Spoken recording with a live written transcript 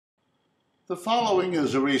The following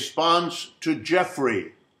is a response to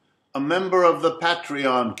Jeffrey, a member of the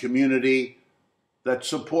Patreon community that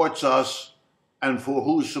supports us and for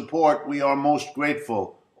whose support we are most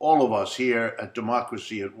grateful, all of us here at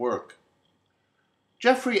Democracy at Work.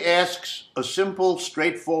 Jeffrey asks a simple,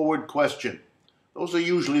 straightforward question. Those are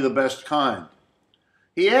usually the best kind.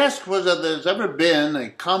 He asks whether there's ever been a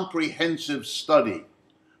comprehensive study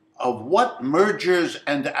of what mergers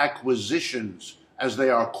and acquisitions, as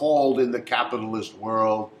they are called in the capitalist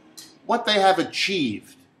world, what they have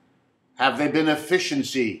achieved. Have they been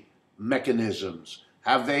efficiency mechanisms?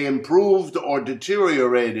 Have they improved or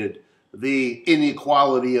deteriorated the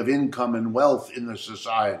inequality of income and wealth in the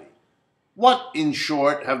society? What, in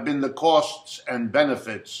short, have been the costs and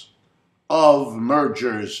benefits of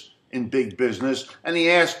mergers in big business? And he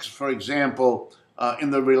asks, for example,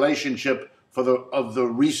 in the relationship of the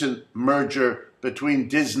recent merger between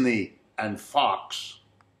Disney and Fox,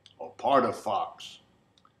 or part of Fox.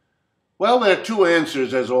 Well, there are two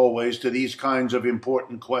answers, as always, to these kinds of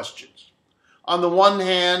important questions. On the one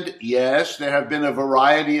hand, yes, there have been a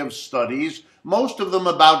variety of studies, most of them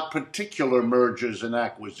about particular mergers and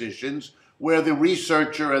acquisitions, where the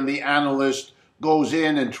researcher and the analyst goes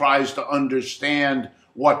in and tries to understand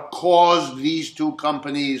what caused these two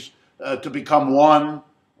companies to become one.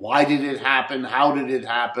 Why did it happen? How did it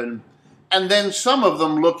happen? And then some of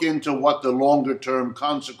them look into what the longer-term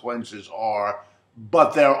consequences are,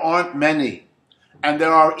 but there aren't many. And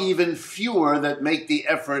there are even fewer that make the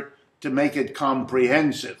effort to make it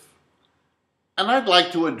comprehensive. And I'd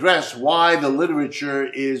like to address why the literature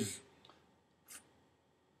is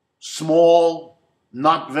small,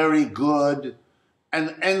 not very good,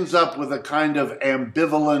 and ends up with a kind of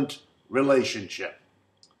ambivalent relationship.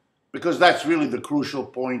 Because that's really the crucial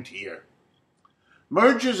point here.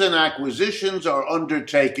 Mergers and acquisitions are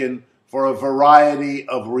undertaken for a variety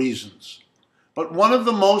of reasons. But one of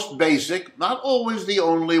the most basic, not always the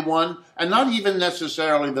only one, and not even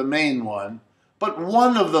necessarily the main one, but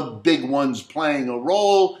one of the big ones playing a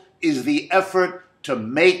role is the effort to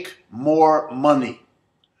make more money.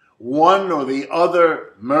 One or the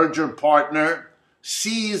other merger partner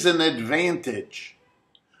sees an advantage.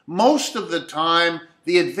 Most of the time,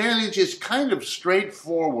 the advantage is kind of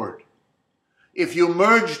straightforward. If you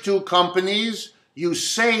merge two companies, you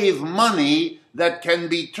save money that can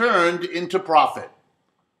be turned into profit.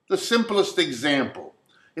 The simplest example,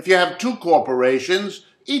 if you have two corporations,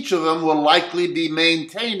 each of them will likely be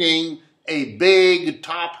maintaining a big,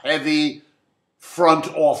 top-heavy front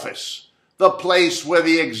office, the place where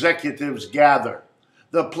the executives gather,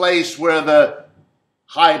 the place where the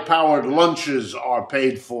high-powered lunches are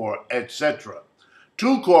paid for, etc.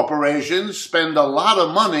 Two corporations spend a lot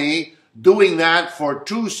of money doing that for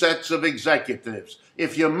two sets of executives.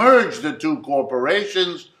 If you merge the two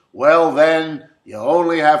corporations, well then, you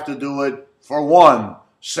only have to do it for one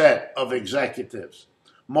set of executives.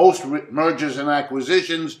 Most mergers and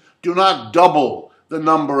acquisitions do not double the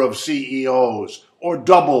number of CEOs or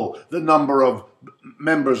double the number of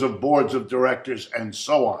members of boards of directors and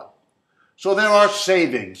so on. So there are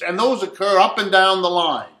savings, and those occur up and down the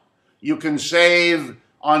line. You can save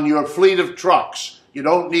on your fleet of trucks. You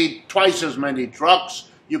don't need twice as many trucks.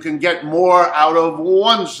 You can get more out of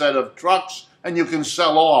one set of trucks, and you can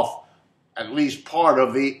sell off at least part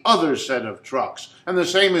of the other set of trucks. And the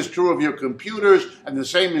same is true of your computers, and the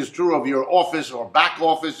same is true of your office or back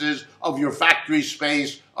offices, of your factory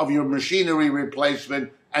space, of your machinery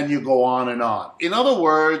replacement, and you go on and on. In other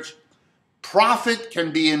words, profit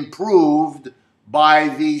can be improved by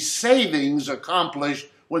the savings accomplished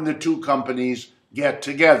when the two companies get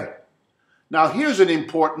together. Now, here's an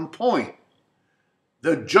important point.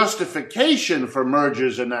 The justification for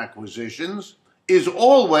mergers and acquisitions is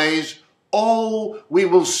always, oh, we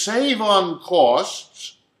will save on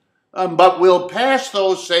costs, but we'll pass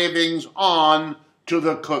those savings on to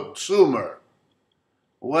the consumer.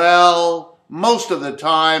 Well, most of the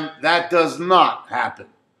time, that does not happen.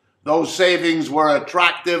 Those savings were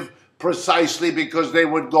attractive precisely because they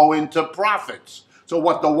would go into profits. So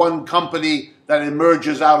what the one company that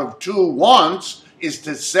emerges out of two wants is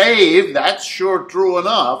to save, that's sure true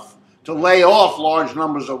enough, to lay off large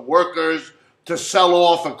numbers of workers, to sell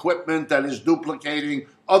off equipment that is duplicating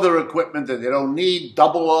other equipment that they don't need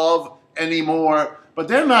double of anymore. But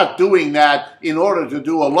they're not doing that in order to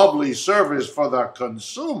do a lovely service for the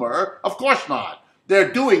consumer. Of course not.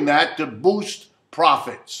 They're doing that to boost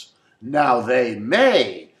profits. Now they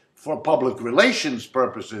may, for public relations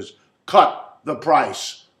purposes, cut the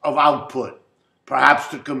price of output, perhaps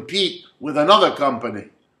to compete with another company.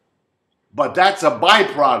 But that's a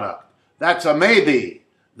byproduct. That's a maybe.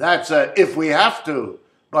 That's a if we have to.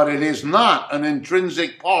 but it is not an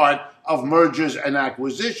intrinsic part of mergers and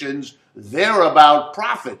acquisitions. They're about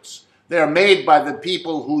profits. They're made by the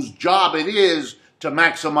people whose job it is to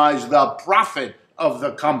maximize the profit of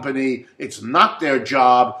the company. It's not their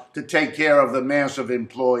job to take care of the mass of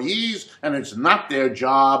employees, and it's not their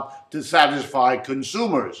job to satisfy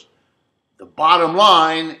consumers. The bottom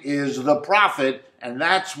line is the profit, and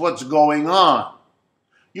that's what's going on.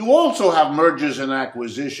 You also have mergers and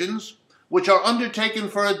acquisitions, which are undertaken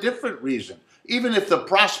for a different reason, even if the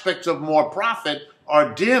prospects of more profit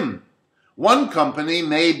are dim. One company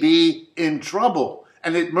may be in trouble,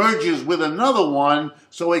 and it merges with another one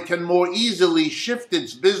so it can more easily shift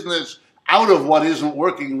its business out of what isn't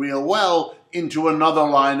working real well into another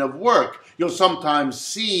line of work. You'll sometimes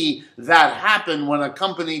see that happen when a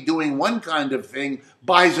company doing one kind of thing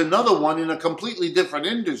buys another one in a completely different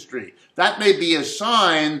industry. That may be a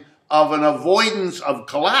sign of an avoidance of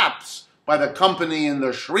collapse by the company in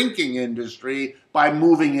the shrinking industry by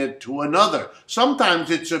moving it to another. Sometimes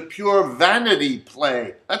it's a pure vanity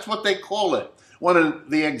play. That's what they call it. One of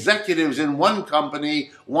the executives in one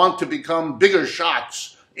company want to become bigger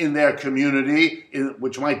shots in their community,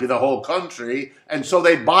 which might be the whole country, and so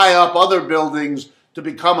they buy up other buildings to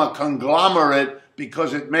become a conglomerate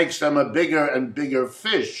because it makes them a bigger and bigger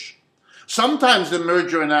fish. Sometimes the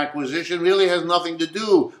merger and acquisition really has nothing to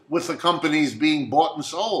do with the companies being bought and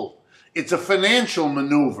sold. It's a financial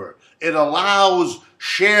maneuver. It allows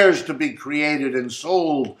shares to be created and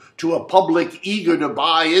sold to a public eager to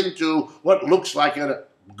buy into what looks like a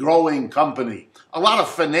growing company. A lot of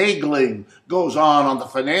finagling goes on the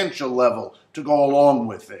financial level to go along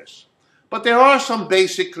with this. But there are some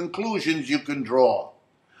basic conclusions you can draw.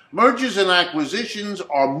 Mergers and acquisitions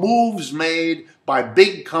are moves made by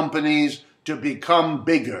big companies to become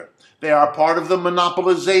bigger. They are part of the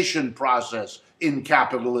monopolization process in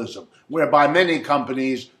capitalism, whereby many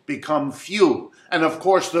companies become few. And of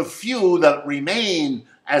course, the few that remain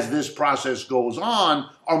as this process goes on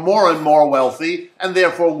are more and more wealthy and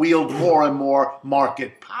therefore wield more and more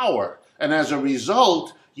market power. And as a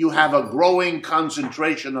result, you have a growing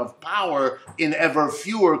concentration of power in ever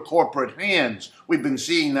fewer corporate hands. We've been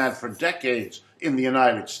seeing that for decades in the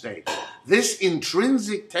United States. This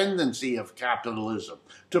intrinsic tendency of capitalism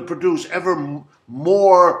to produce ever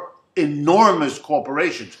more enormous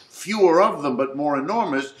corporations, fewer of them but more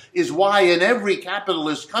enormous, is why in every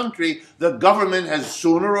capitalist country the government has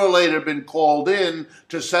sooner or later been called in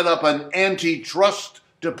to set up an antitrust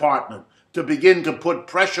department to begin to put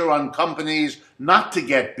pressure on companies not to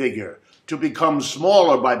get bigger, to become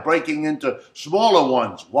smaller by breaking into smaller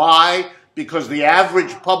ones. Why? Because the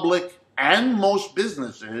average public and most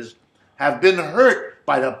businesses have been hurt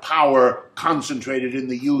by the power concentrated in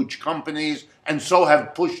the huge companies and so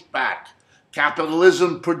have pushed back.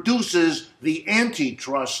 Capitalism produces the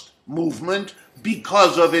antitrust movement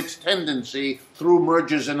because of its tendency through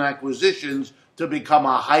mergers and acquisitions to become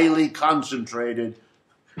a highly concentrated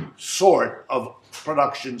sort of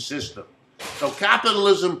production system. So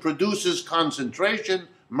capitalism produces concentration,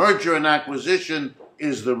 merger and acquisition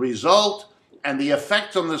is the result, and the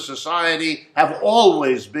effects on the society have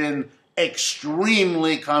always been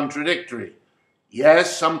extremely contradictory.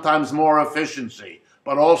 Yes, sometimes more efficiency,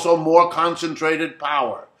 but also more concentrated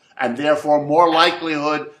power, and therefore more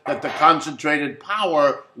likelihood that the concentrated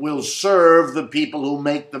power will serve the people who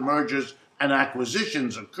make the mergers and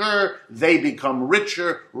acquisitions occur. They become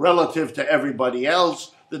richer relative to everybody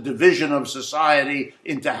else. The division of society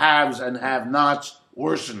into haves and have-nots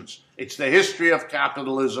worsens. It's the history of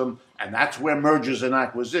capitalism, and that's where mergers and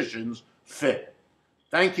acquisitions fit.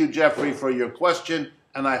 Thank you, Jeffrey, for your question,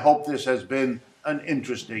 and I hope this has been an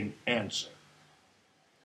interesting answer.